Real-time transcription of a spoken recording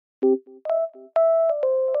Hi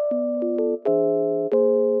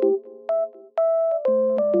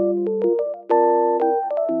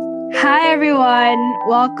everyone,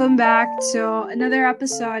 welcome back to another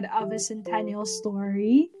episode of A Centennial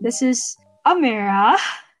Story. This is Amira.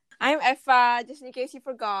 I'm Effa, just in case you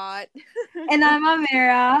forgot. And I'm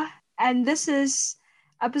Amira, and this is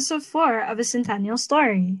episode 4 of A Centennial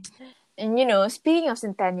Story. And speaking of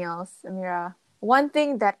centennials, Amira, one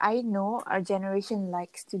thing that I know our generation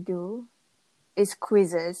likes to do is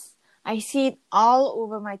quizzes. I see it all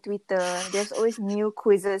over my Twitter. There's always new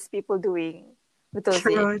quizzes people doing.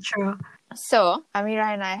 True. So,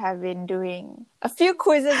 Amira and I have been doing a few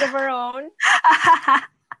quizzes of our own.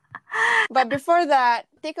 But before that,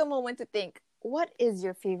 take a moment to think, what is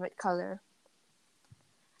your favorite color?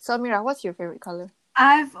 So, Amira, what's your favorite color?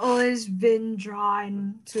 I've always been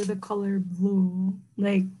drawn to the color blue.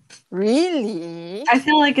 Really? I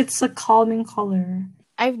feel like it's a calming color.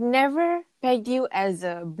 I've never pegged you as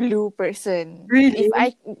a blue person. Really?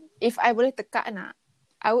 If I boleh teka na,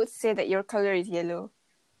 I would say that your color is yellow.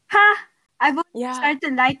 I've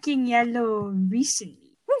started liking yellow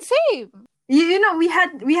recently. Same. You know, we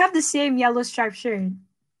have the same yellow striped shirt,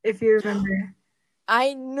 if you remember.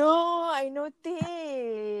 I noticed.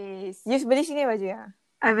 You beli sini baju ya?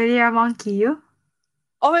 I beli a monkey, you?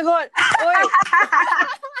 Oh my god! Oi!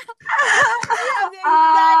 We have the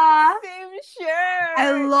exact same shirt!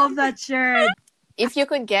 I love that shirt. If you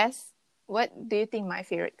could guess, what do you think my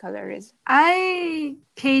favorite color is? I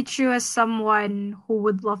paint you as someone who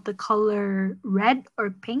would love the color red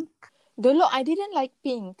or pink. Dolo, I didn't like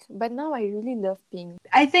pink, but now I really love pink.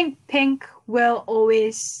 I think pink will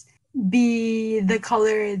always be the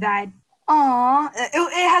color that,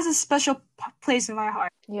 it has a special place in my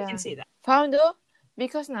heart. Yeah. I can say that. Faham though?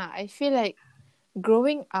 Because I feel like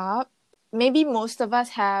growing up, maybe most of us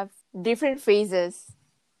have different phases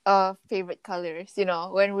of favorite colors. You know,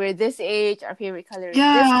 when we're this age, our favorite color is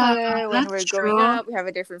this color. When we're growing up, we have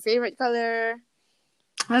a different favorite color.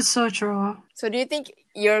 That's so true. So do you think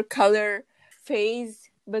your color phase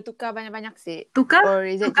bertukar banyak-banyak sih? Tukar? Or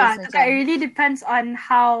is it Tukar. just It really depends on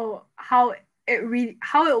how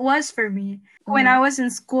it was for me. When I was in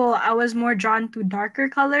school, I was more drawn to darker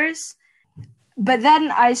colors. But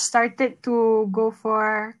then I started to go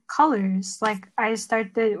for colors. Like, I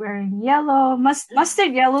started wearing yellow.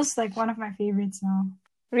 Mustard yellow is like one of my favorites now.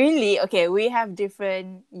 Really? Okay, we have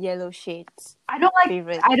different yellow shades. I don't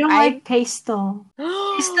like pastel.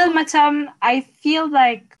 Pastel macam, I feel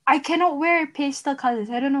like I cannot wear pastel colors.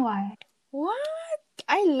 I don't know why. What?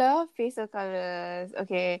 I love pastel colors.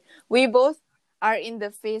 Okay, we both are in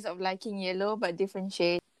the phase of liking yellow, but different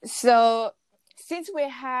shades. So, since we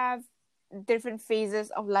have different phases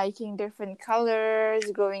of liking different colors,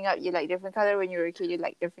 growing up you like different color, when you were a kid you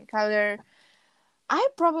like different color, I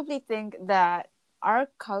probably think that our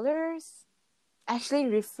colors actually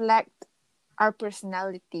reflect our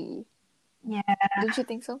personality. Yeah. Don't you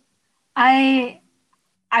think so? I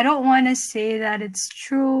don't want to say that it's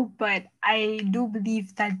true, but I do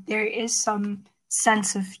believe that there is some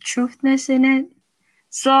sense of truthness in it.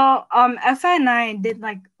 So, Effa and I did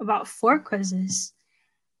like about 4 quizzes.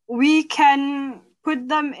 We can put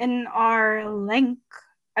them in our link.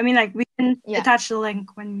 I mean, like, we can attach the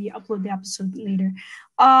link when we upload the episode later.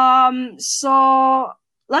 So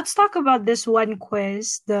let's talk about this one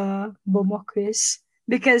quiz, the Bomo quiz,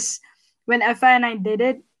 because when Effa and I did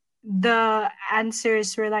it, the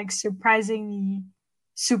answers were like surprisingly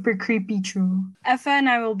super creepy true. Effa and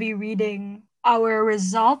I will be reading our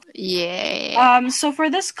result. Yeah. So for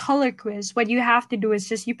this color quiz, what you have to do is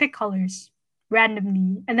just you pick colors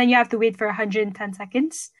randomly, and then you have to wait for 110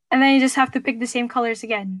 seconds, and then you just have to pick the same colors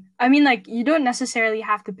again. I mean, like, you don't necessarily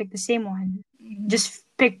have to pick the same one. Just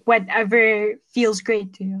pick whatever feels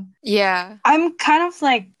great to you. Yeah. I'm kind of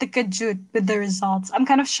like tekajut with the results. I'm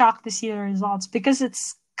kind of shocked to see the results because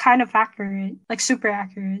it's kind of accurate, like super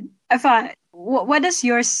accurate. What does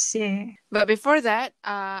yours say? But before that,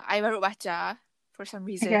 I baru baca for some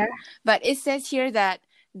reason. Okay. But it says here that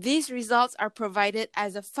these results are provided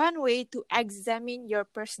as a fun way to examine your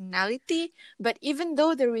personality, but even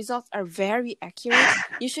though the results are very accurate,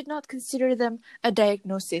 you should not consider them a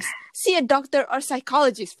diagnosis. See a doctor or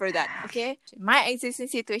psychologist for that, okay? My existing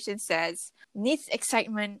situation says, needs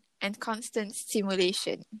excitement and constant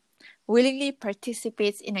stimulation. Willingly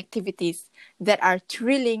participates in activities that are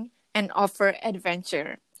thrilling and offer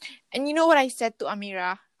adventure. And you know what I said to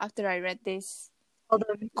Amira after I read this?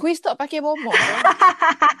 Quiz tak pakai bomo.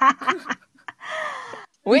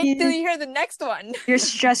 Wait till you hear the next one. Your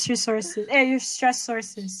stress sources.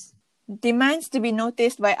 demands to be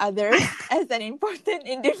noticed by others as an important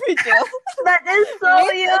individual. That is so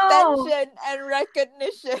Needs you. attention and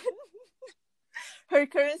recognition. Her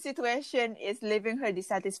current situation is leaving her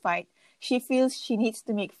dissatisfied. She feels she needs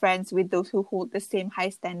to make friends with those who hold the same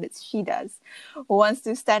high standards she does. Wants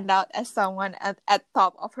to stand out as someone at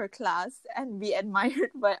top of her class and be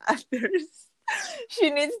admired by others.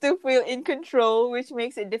 She needs to feel in control, which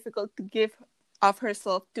makes it difficult to give of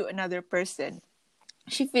herself to another person.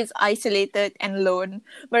 She feels isolated and alone,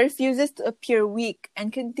 but refuses to appear weak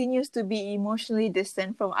and continues to be emotionally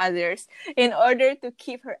distant from others in order to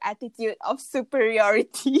keep her attitude of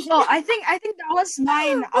superiority. No, I think that was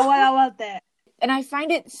mine. Awal-awal te. And I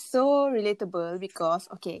find it so relatable because,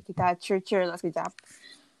 okay, kita cheer lah sekejap.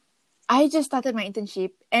 I just started my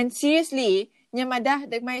internship and seriously, nyamadah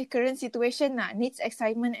my current situation needs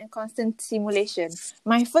excitement and constant stimulation.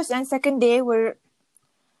 My first and second day were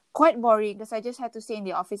quite boring because I just had to stay in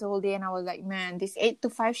the office the whole day and I was like, man, this 8 to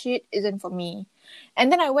 5 shit isn't for me.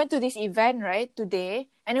 And then I went to this event, right, today,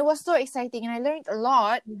 and it was so exciting and I learned a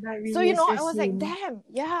lot. Really So, I was like, damn,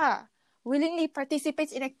 yeah, willingly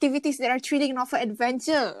participates in activities that are thrilling and offer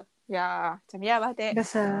adventure. Yeah, macam ya lah, Teh.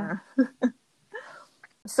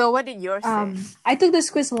 So what did yours say? I took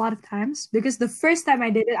this quiz a lot of times because the first time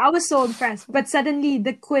I did it, I was so impressed. But suddenly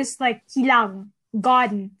the quiz hilang,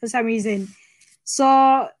 gone for some reason.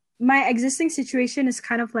 So my existing situation is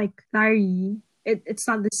kind of like blurry. It's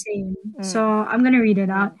not the same. So I'm gonna read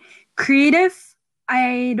it out. Creative,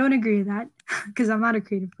 I don't agree with that because I'm not a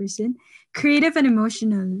creative person. Creative and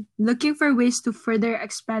emotional, looking for ways to further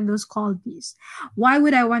expand those qualities. Why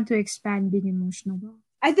would I want to expand being emotional though?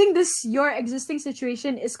 I think your existing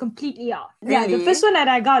situation is completely off. Really? Yeah, the first one that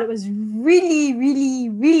I got was really,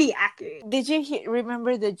 really, really accurate. Did you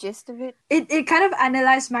remember the gist of it? It kind of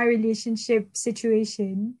analyzed my relationship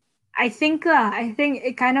situation. I think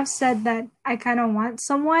it kind of said that I kind of want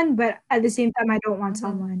someone, but at the same time I don't want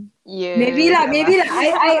someone. Yeah. Maybe I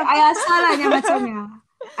asal lah niya macam niya.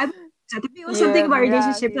 Tapi it was something about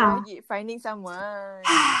relationship lah. Finding someone.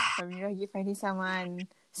 Finding someone.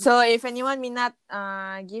 So if anyone minat,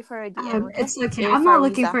 give her a DM. It's okay. I'm not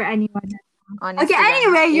looking for anyone. Okay, Instagram.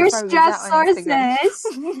 anyway, your stress sources.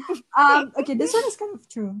 Okay, this one is kind of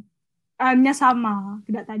true. Niya sama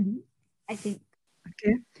kada tadi, I think.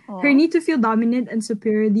 Okay. Her need to feel dominant and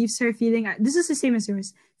superior leaves her feeling. This is the same as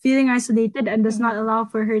yours. Feeling isolated and does not allow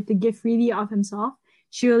for her to give freely of himself.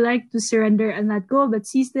 She would like to surrender and let go, but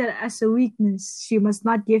sees that as a weakness she must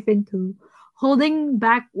not give into. Holding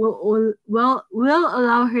back will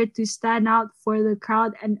allow her to stand out for the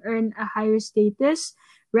crowd and earn a higher status,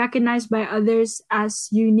 recognized by others as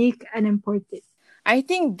unique and important. I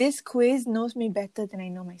think this quiz knows me better than I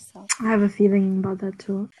know myself. I have a feeling about that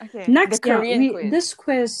too. Okay. Next, the Korean quiz. This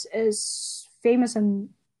quiz is famous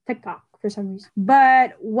on TikTok for some reason.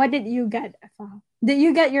 But what did you get, Efa? Did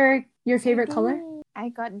you get your favorite color?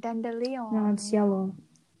 I got dandelion. No, it's yellow.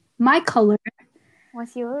 My color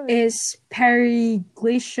What's yours? is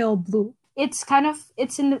Periglacial blue. It's kind of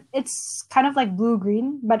like blue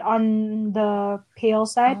green, but on the pale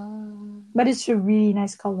side. But it's a really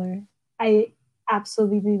nice color. I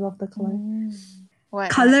absolutely love the color.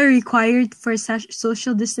 What color required for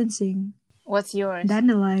social distancing? What's yours?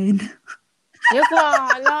 Dandelion. Yuka,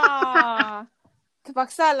 lah.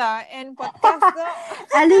 Terpaksa lah. And podcast tu.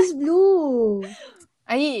 Alice blue.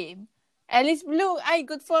 Alice blue.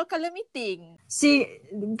 Good for color meeting. See,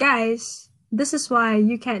 guys, this is why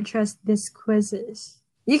you can't trust these quizzes.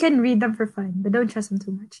 You can read them for fun, but don't trust them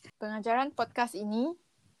too much. Pengajaran podcast ini,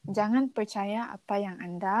 jangan percaya apa yang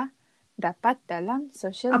anda dapat dalam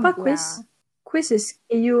social media. Apa quiz? Quiz is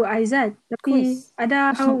Q-U-I-Z. Tapi Quiz.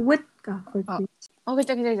 Ada word ka for quiz.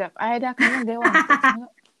 Kejap. Ada kena dewan.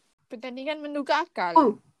 Pertandingan menduga akal.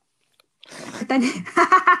 Oh.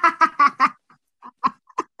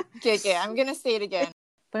 Okay, I'm gonna say it again.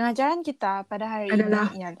 Pengajaran kita pada hari Adalah.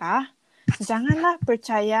 ini ialah janganlah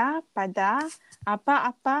percaya pada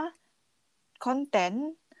apa-apa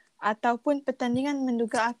konten ataupun pertandingan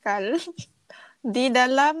menduga akal di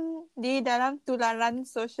dalam tularan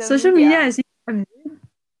social media. Sih.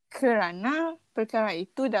 Kerana perkara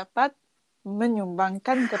itu dapat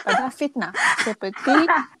menyumbangkan kepada fitnah seperti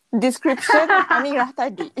description Amirah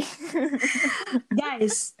tadi.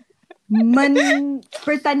 Guys,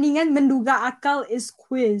 pertandingan menduga akal is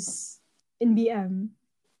quiz in BM.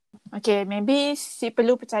 Okay, maybe si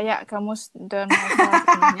perlu percaya kamus dalam bahasa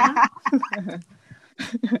sebenarnya.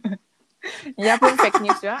 Ya pun fake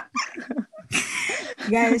news juga.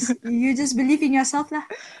 Guys, you just believe in yourself lah.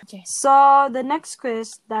 Okay. So, the next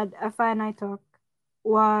quiz that Afa and I took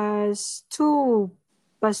was 2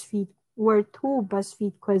 BuzzFeed were 2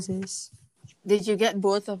 BuzzFeed quizzes. Did you get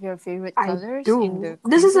both of your favorite I colors in the do.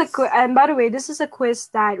 This is quizzes? and by the way, this is a quiz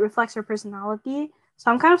that reflects your personality.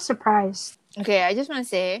 So I'm kind of surprised. Okay, I just want to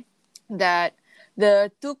say that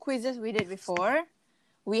the 2 quizzes we did before,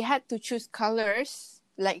 we had to choose colors,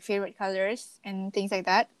 like favorite colors and things like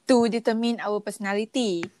that, to determine our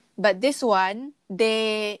personality. But this one,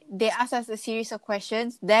 they asked us a series of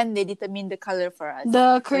questions, then they determine the color for us.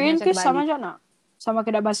 The So Korean macam quiz sama terbalik. aja na? Sama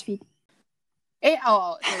kada BuzzFeed.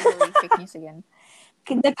 Sorry, fake news again.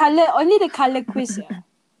 Only the color quiz. Yeah.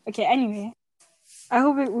 Okay, anyway. I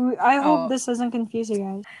hope this doesn't confuse you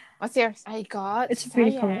guys. What's yours? I got It's a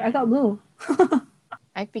pretty color. I cyan. got blue.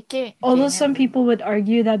 I pick it. Although Okay, some never mind. people would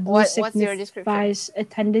argue that blue What's your description? signifies a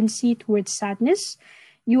tendency towards sadness,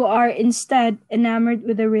 you are instead enamored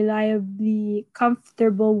with a reliably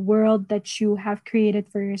comfortable world that you have created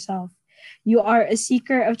for yourself. You are a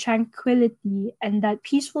seeker of tranquility, and that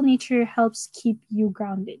peaceful nature helps keep you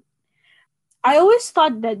grounded. I always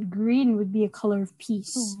thought that green would be a color of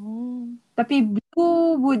peace. Tapi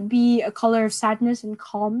blue would be a color of sadness and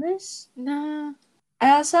calmness. Nah.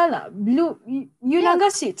 Ay, salah. Blue, yun ang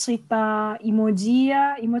kasi cerita emoji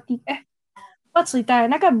what cerita?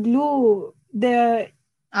 Naka blue. The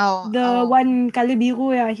one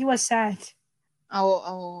kalibiru, he was sad.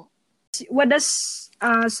 What does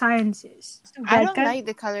science is? I don't like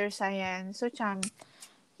the color cyan. So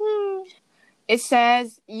it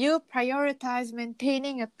says you prioritize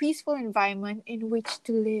maintaining a peaceful environment in which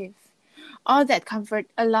to live. All that comfort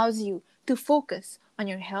allows you to focus on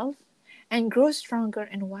your health and grow stronger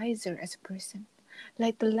and wiser as a person.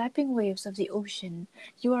 Like the lapping waves of the ocean,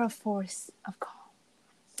 you are a force of calm.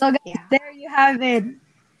 So guys, there you have it.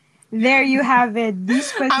 There you have it.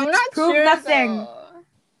 These quizzes prove nothing.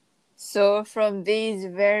 So from these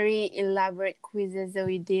very elaborate quizzes that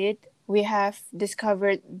we did, we have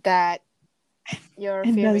discovered that your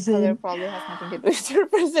favorite color probably has nothing to do with your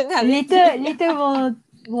personality. Later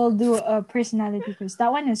we'll do a personality quiz.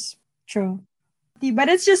 That one is true. But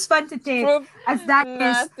it's just fun to take as that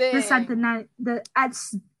is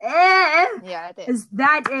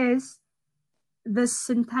the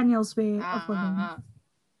Centennial's way of living.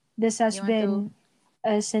 This has been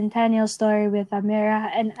a Centennial story with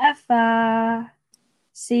Amira and Effa.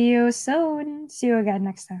 See you soon. See you again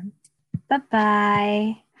next time.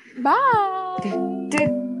 Bye-bye. Bye.